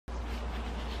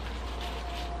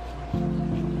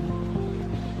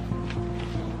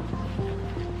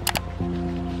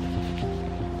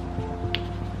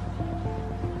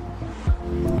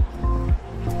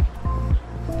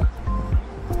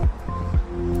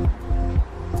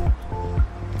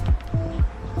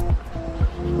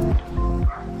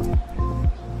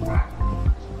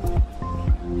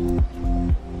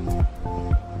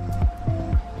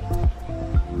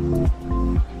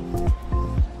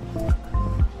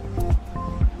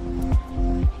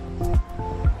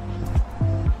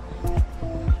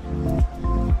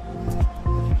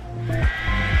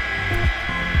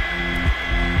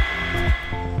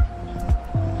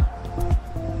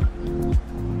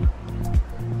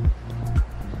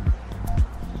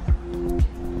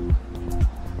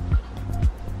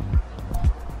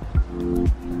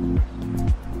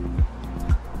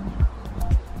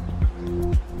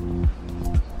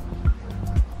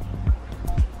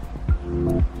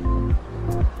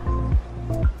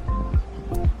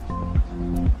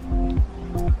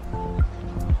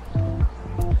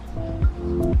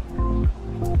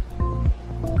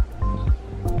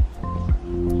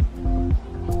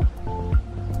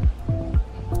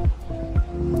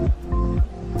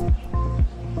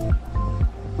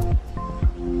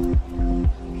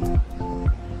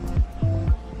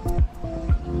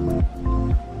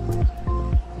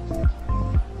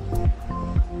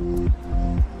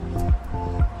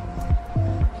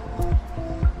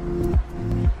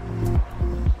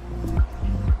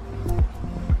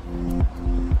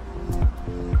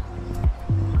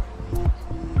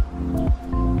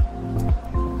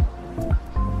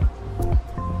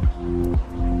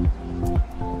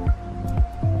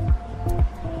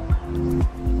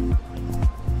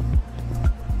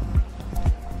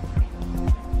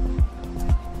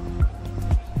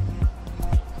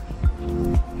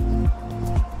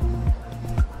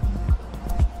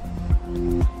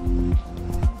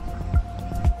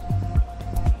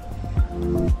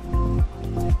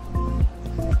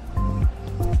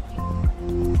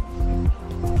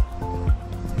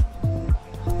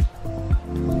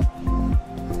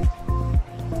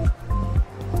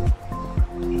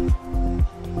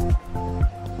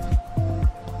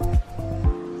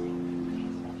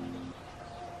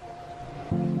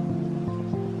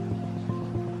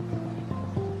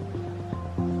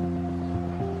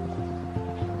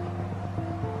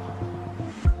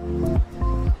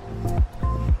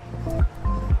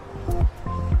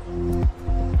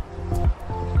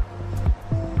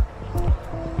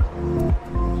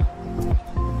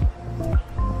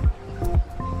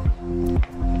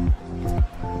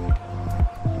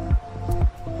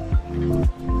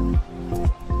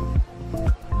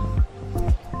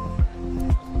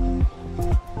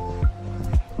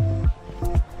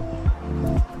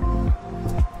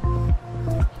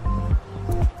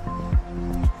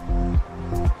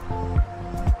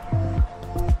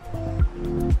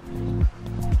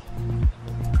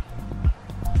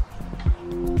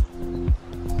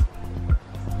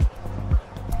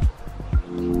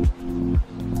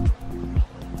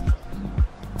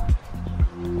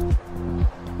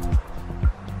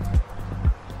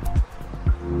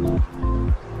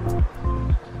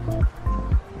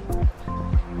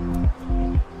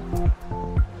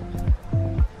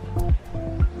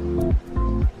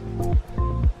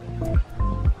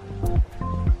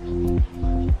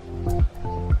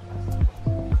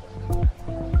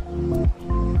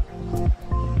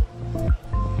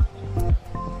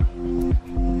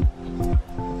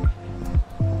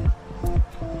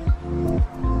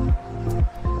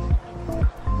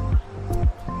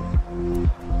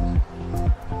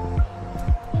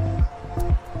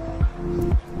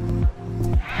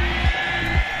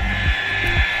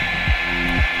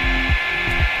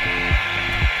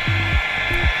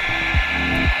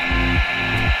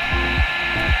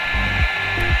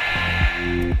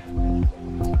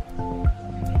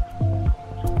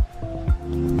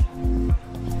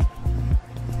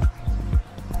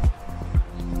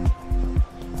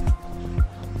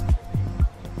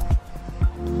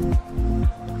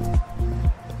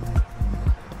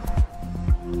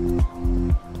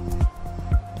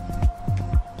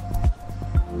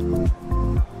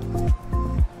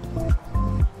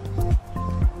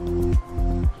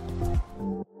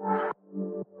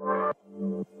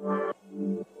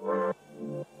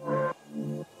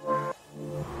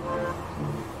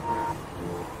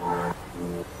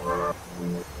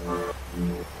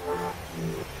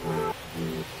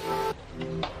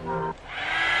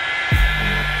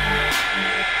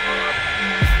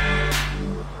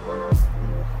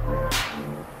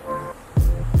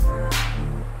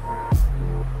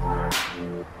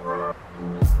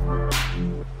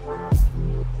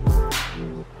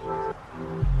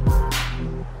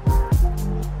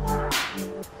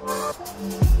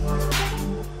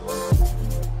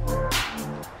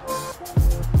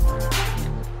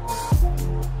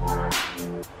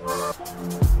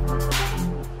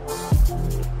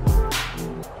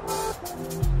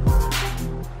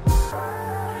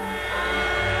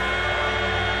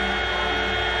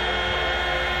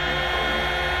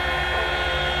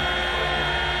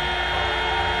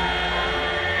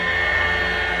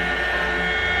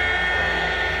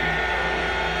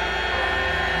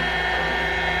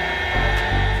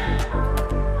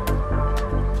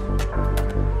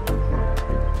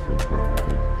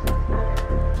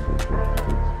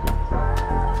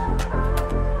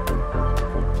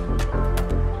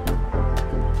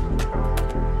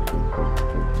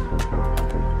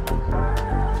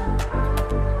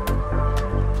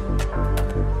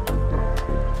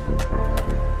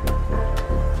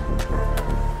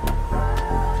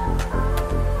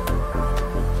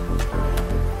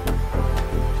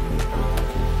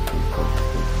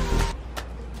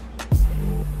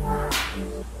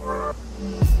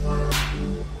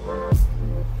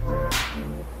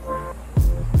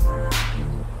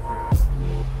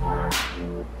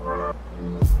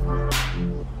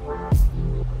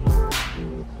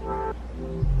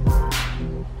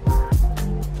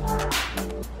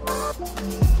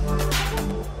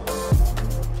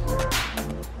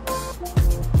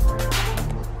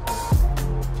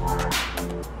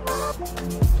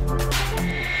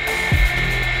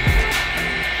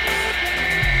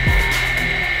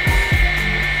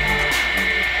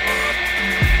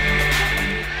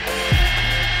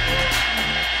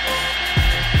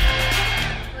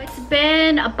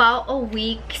about a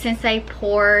week since I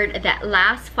poured that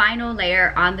last final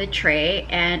layer on the tray,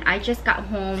 and I just got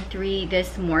home 3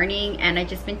 this morning, and I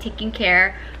just been taking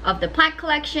care of the plant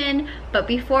collection. But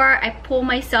before I pull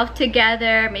myself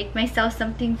together, make myself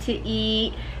something to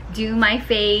eat, do my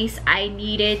face, I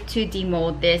needed to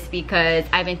demold this because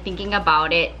I've been thinking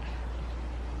about it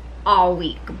all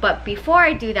week. But before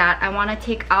I do that, I want to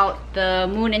take out the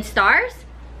moon and stars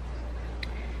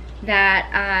that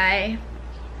I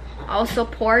also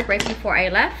poured right before I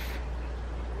left.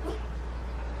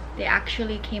 They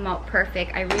actually came out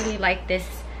perfect. I really like this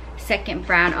second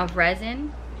brand of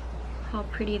resin. How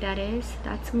pretty that is.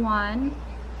 That's one.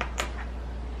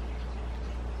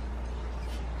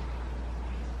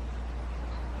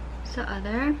 The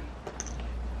other.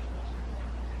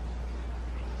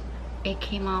 It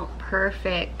came out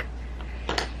perfect.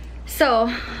 So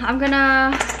I'm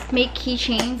gonna make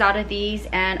keychains out of these,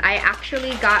 and I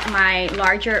actually got my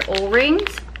larger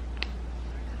O-rings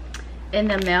in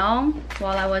the mail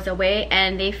while I was away,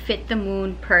 and they fit the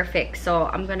moon perfect. So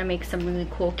I'm gonna make some really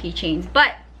cool keychains.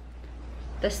 But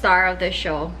the star of the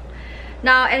show,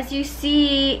 now as you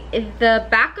see, the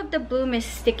back of the bloom is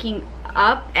sticking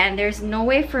up, and there's no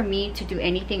way for me to do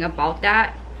anything about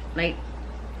that. Like,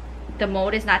 the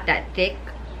mold is not that thick,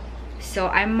 so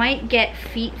I might get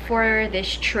feet for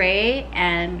this tray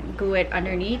and glue it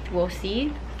underneath. We'll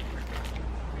see.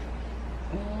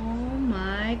 Oh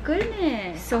my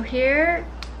goodness. So here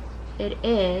it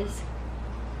is.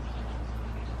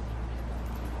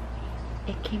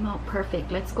 It came out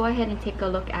perfect. Let's go ahead and take a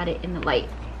look at it in the light.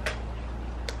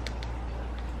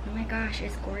 Oh my gosh,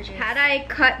 it's gorgeous. Had I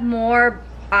cut more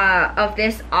of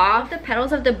this off, the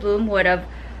petals of the bloom would have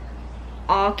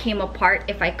all came apart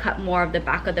if I cut more of the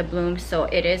back of the bloom. So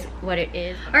it is what it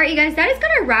is. All right, you guys, that is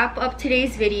gonna wrap up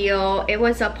today's video. It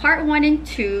was a part 1 and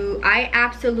 2. I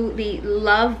absolutely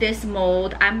love this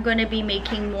mold. I'm gonna be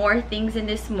making more things in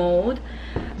this mold,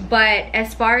 but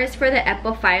as far as for the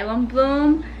epiphyllum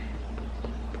bloom,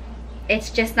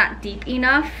 it's just not deep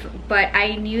enough. But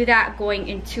I knew that going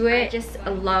into it. I just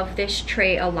love this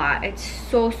tray a lot. It's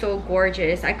so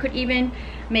gorgeous. I could even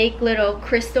make little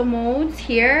crystal molds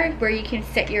here where you can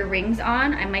set your rings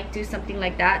on. I might do something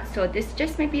like that. So this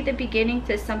just might be the beginning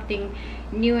to something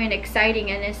new and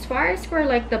exciting. And as far as for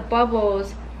like the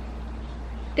bubbles,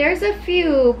 there's a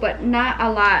few but not a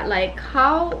lot. Like,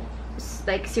 how,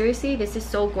 like, seriously, this is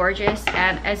so gorgeous.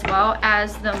 And as well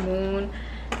as the moon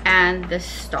and the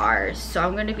stars. So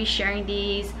I'm going to be sharing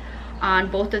these on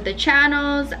both of the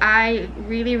channels. I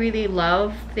really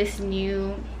love this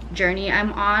new journey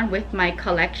I'm on with my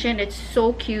collection. It's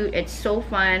so cute, it's so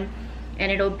fun, and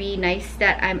it'll be nice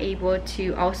that I'm able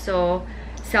to also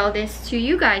sell this to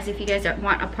you guys if you guys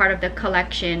want a part of the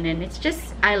collection. And it's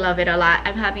just, I love it a lot.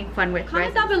 I'm having fun with it.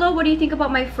 Comment down below, what do you think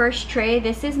about my first tray?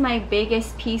 This is my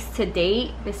biggest piece to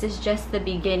date. This is just the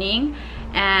beginning,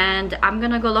 and I'm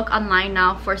gonna go look online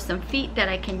now for some feet that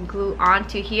I can glue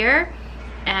onto here.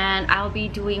 And I'll be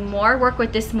doing more work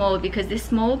with this mold because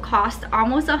this mold cost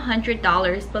almost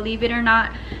 $100. Believe it or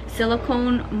not,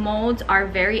 silicone molds are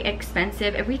very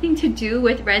expensive. Everything to do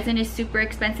with resin is super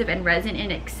expensive, and resin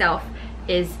in itself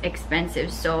is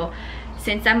expensive. So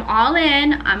since I'm all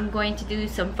in, I'm going to do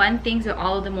some fun things with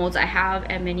all of the molds I have,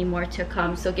 and many more to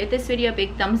come. So give this video a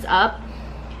big thumbs up.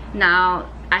 Now,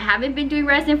 I haven't been doing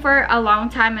resin for a long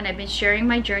time, and I've been sharing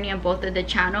my journey on both of the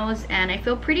channels, and I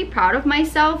feel pretty proud of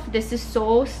myself. This is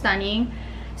so stunning.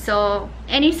 So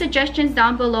any suggestions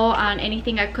down below on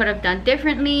anything I could have done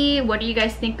differently? What do you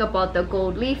guys think about the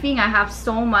gold leafing? I have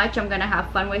so much. I'm gonna have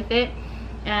fun with it.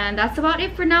 And that's about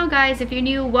it for now, guys. If you're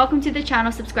new, welcome to the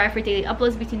channel. Subscribe for daily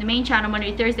uploads between the main channel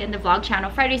Monday, Thursday, and the vlog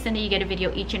channel Friday, Sunday. You get a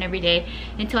video each and every day.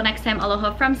 Until next time,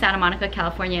 aloha from Santa Monica,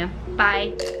 California.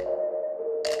 Bye.